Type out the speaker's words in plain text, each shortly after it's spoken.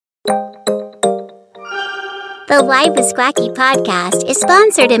The Live with Squacky podcast is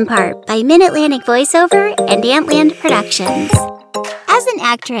sponsored in part by Mid-Atlantic Voiceover and Antland Productions. As an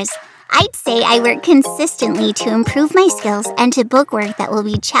actress, I'd say I work consistently to improve my skills and to book work that will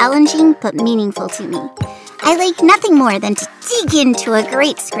be challenging but meaningful to me. I like nothing more than to dig into a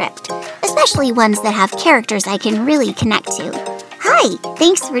great script, especially ones that have characters I can really connect to. Hi,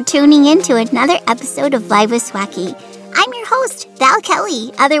 thanks for tuning in to another episode of Live with Squacky. I'm your host, Val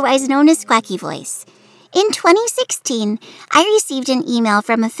Kelly, otherwise known as Squacky Voice. In 2016, I received an email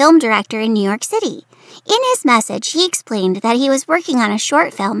from a film director in New York City. In his message, he explained that he was working on a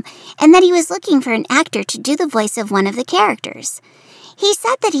short film and that he was looking for an actor to do the voice of one of the characters. He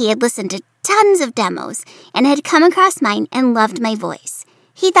said that he had listened to tons of demos and had come across mine and loved my voice.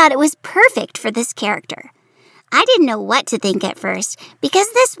 He thought it was perfect for this character. I didn't know what to think at first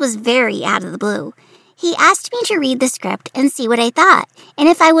because this was very out of the blue. He asked me to read the script and see what I thought and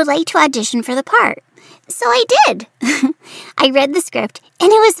if I would like to audition for the part. So I did. I read the script,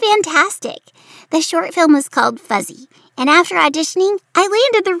 and it was fantastic. The short film was called Fuzzy, and after auditioning, I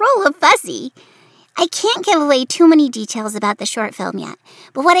landed the role of Fuzzy. I can't give away too many details about the short film yet,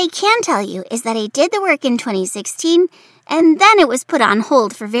 but what I can tell you is that I did the work in 2016, and then it was put on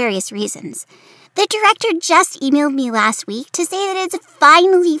hold for various reasons. The director just emailed me last week to say that it's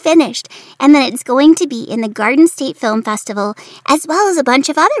finally finished, and that it's going to be in the Garden State Film Festival, as well as a bunch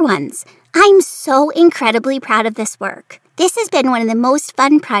of other ones. I'm so incredibly proud of this work. This has been one of the most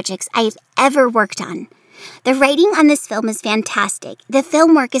fun projects I've ever worked on. The writing on this film is fantastic. The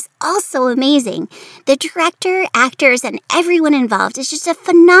film work is also amazing. The director, actors, and everyone involved is just a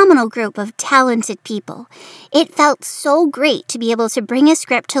phenomenal group of talented people. It felt so great to be able to bring a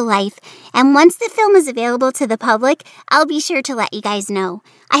script to life, and once the film is available to the public, I'll be sure to let you guys know.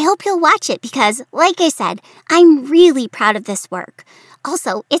 I hope you'll watch it because, like I said, I'm really proud of this work.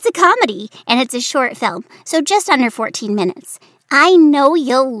 Also, it's a comedy, and it's a short film, so just under 14 minutes. I know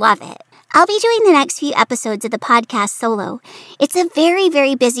you'll love it. I'll be doing the next few episodes of the podcast solo. It's a very,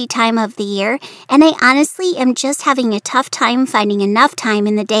 very busy time of the year, and I honestly am just having a tough time finding enough time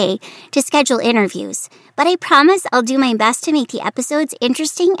in the day to schedule interviews. But I promise I'll do my best to make the episodes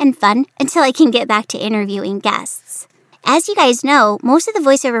interesting and fun until I can get back to interviewing guests. As you guys know, most of the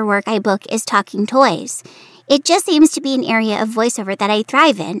voiceover work I book is talking toys. It just seems to be an area of voiceover that I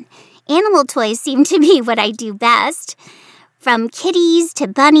thrive in. Animal toys seem to be what I do best. From kitties to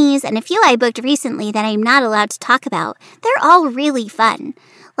bunnies and a few I booked recently that I'm not allowed to talk about, they're all really fun.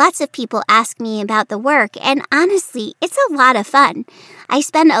 Lots of people ask me about the work, and honestly, it's a lot of fun. I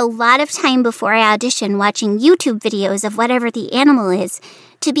spend a lot of time before I audition watching YouTube videos of whatever the animal is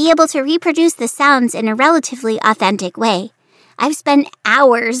to be able to reproduce the sounds in a relatively authentic way. I've spent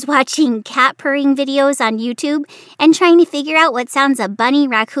hours watching cat purring videos on YouTube and trying to figure out what sounds a bunny,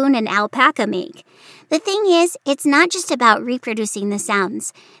 raccoon, and alpaca make. The thing is, it's not just about reproducing the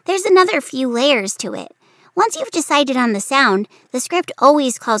sounds. There's another few layers to it. Once you've decided on the sound, the script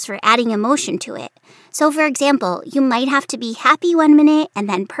always calls for adding emotion to it. So, for example, you might have to be happy one minute, and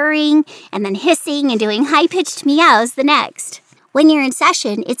then purring, and then hissing and doing high-pitched meows the next. When you're in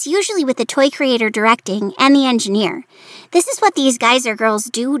session, it's usually with the toy creator directing and the engineer. This is what these guys or girls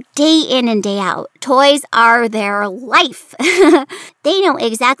do day in and day out. Toys are their life. They know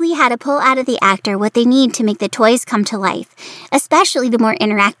exactly how to pull out of the actor what they need to make the toys come to life, especially the more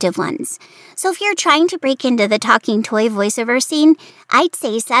interactive ones. So if you're trying to break into the talking toy voiceover scene, I'd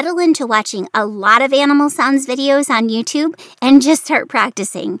say settle into watching a lot of animal sounds videos on YouTube and just start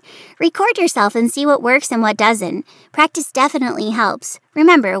practicing. Record yourself and see what works and what doesn't. Practice definitely helps.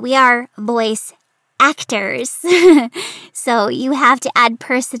 Remember, we are voice actors. So you have to add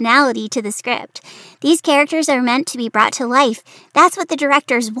personality to the script. These characters are meant to be brought to life. That's what the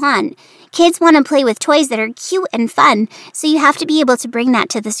directors want. Kids want to play with toys that are cute and fun, so you have to be able to bring that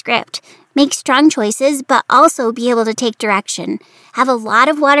to the script. Make strong choices, but also be able to take direction. Have a lot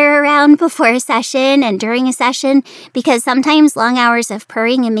of water around before a session and during a session, because sometimes long hours of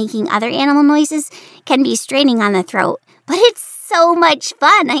purring and making other animal noises can be straining on the throat. But it's so much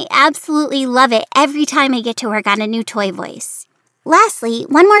fun. I absolutely love it every time I get to work on a new toy voice. Lastly,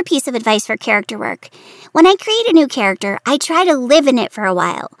 one more piece of advice for character work. When I create a new character, I try to live in it for a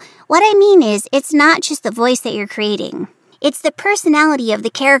while. What I mean is, it's not just the voice that you're creating. It's the personality of the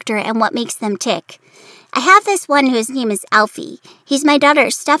character and what makes them tick. I have this one whose name is Alfie. He's my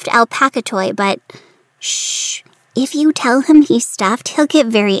daughter's stuffed alpaca toy, but shh, if you tell him he's stuffed, he'll get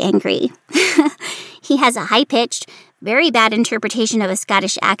very angry. He has a high-pitched, very bad interpretation of a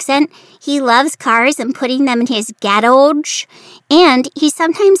Scottish accent. He loves cars and putting them in his garage. And he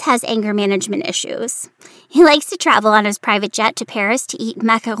sometimes has anger management issues. He likes to travel on his private jet to Paris to eat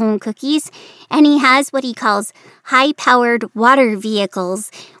macaron cookies. And he has what he calls high-powered water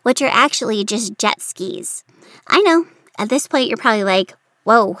vehicles, which are actually just jet skis. I know, at this point you're probably like,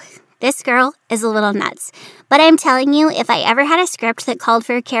 whoa, this girl is a little nuts. But I'm telling you, if I ever had a script that called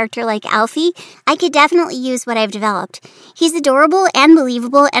for a character like Alfie, I could definitely use what I've developed. He's adorable and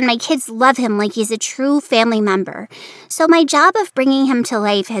believable, and my kids love him like he's a true family member. So my job of bringing him to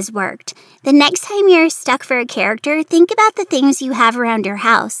life has worked. The next time you're stuck for a character, think about the things you have around your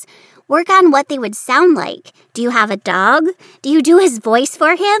house. Work on what they would sound like. Do you have a dog? Do you do his voice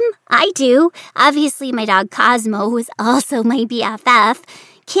for him? I do. Obviously, my dog Cosmo, who is also my BFF,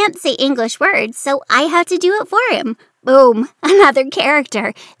 can't say English words, so I have to do it for him. Boom, another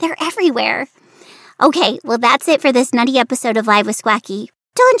character. They're everywhere. Okay, well that's it for this nutty episode of Live with Squacky.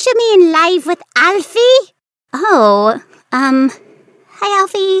 Don't you mean Live with Alfie? Oh, hi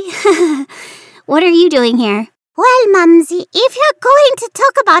Alfie. What are you doing here? Well, Mumsy, if you're going to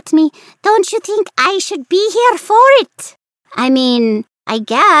talk about me, don't you think I should be here for it? I mean, I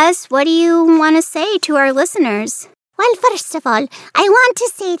guess. What do you want to say to our listeners? Well, first of all, I want to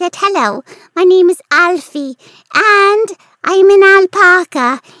say that hello, my name is Alfie, and I'm an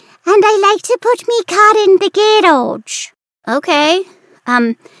alpaca, and I like to put me car in the garage. Okay.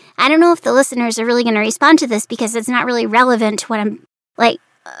 I don't know if the listeners are really going to respond to this because it's not really relevant to what I'm,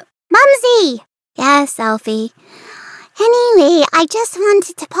 Mumsy! Yes, Alfie. Anyway, I just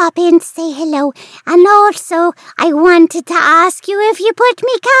wanted to pop in to say hello, and also I wanted to ask you if you put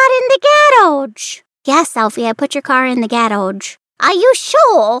me car in the garage. Yes, Alfie, I put your car in the garage. Are you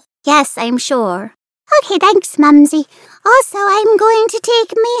sure? Yes, I'm sure. Okay, thanks, Mumsy. Also, I'm going to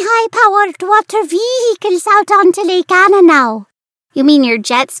take me high-powered water vehicles out onto Lake Anna now. You mean your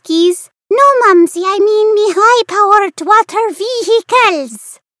jet skis? No, Mumsy, I mean me high-powered water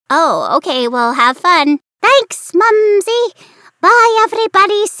vehicles. Oh, okay, well, have fun. Thanks, Mumsy. Bye,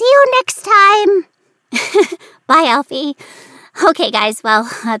 everybody. See you next time. Bye, Alfie. Okay, guys, well,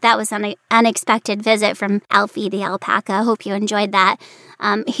 that was an unexpected visit from Alfie the alpaca. Hope you enjoyed that.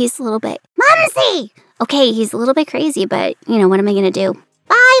 He's a little bit... Mumsy! Okay, he's a little bit crazy, but, what am I going to do?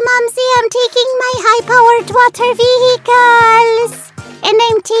 Bye, Mumsy. I'm taking my high-powered water vehicles. And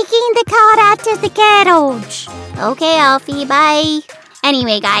I'm taking the car out to the garage. Okay, Alfie, bye.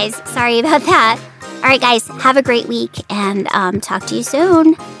 Anyway, guys, sorry about that. All right, guys, have a great week, and talk to you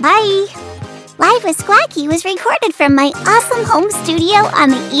soon. Bye. Live with Squacky was recorded from my awesome home studio on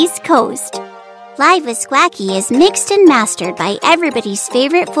the East Coast. Live with Squacky is mixed and mastered by everybody's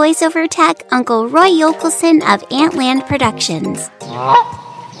favorite voiceover tech, Uncle Roy Yokelson of Antland Productions.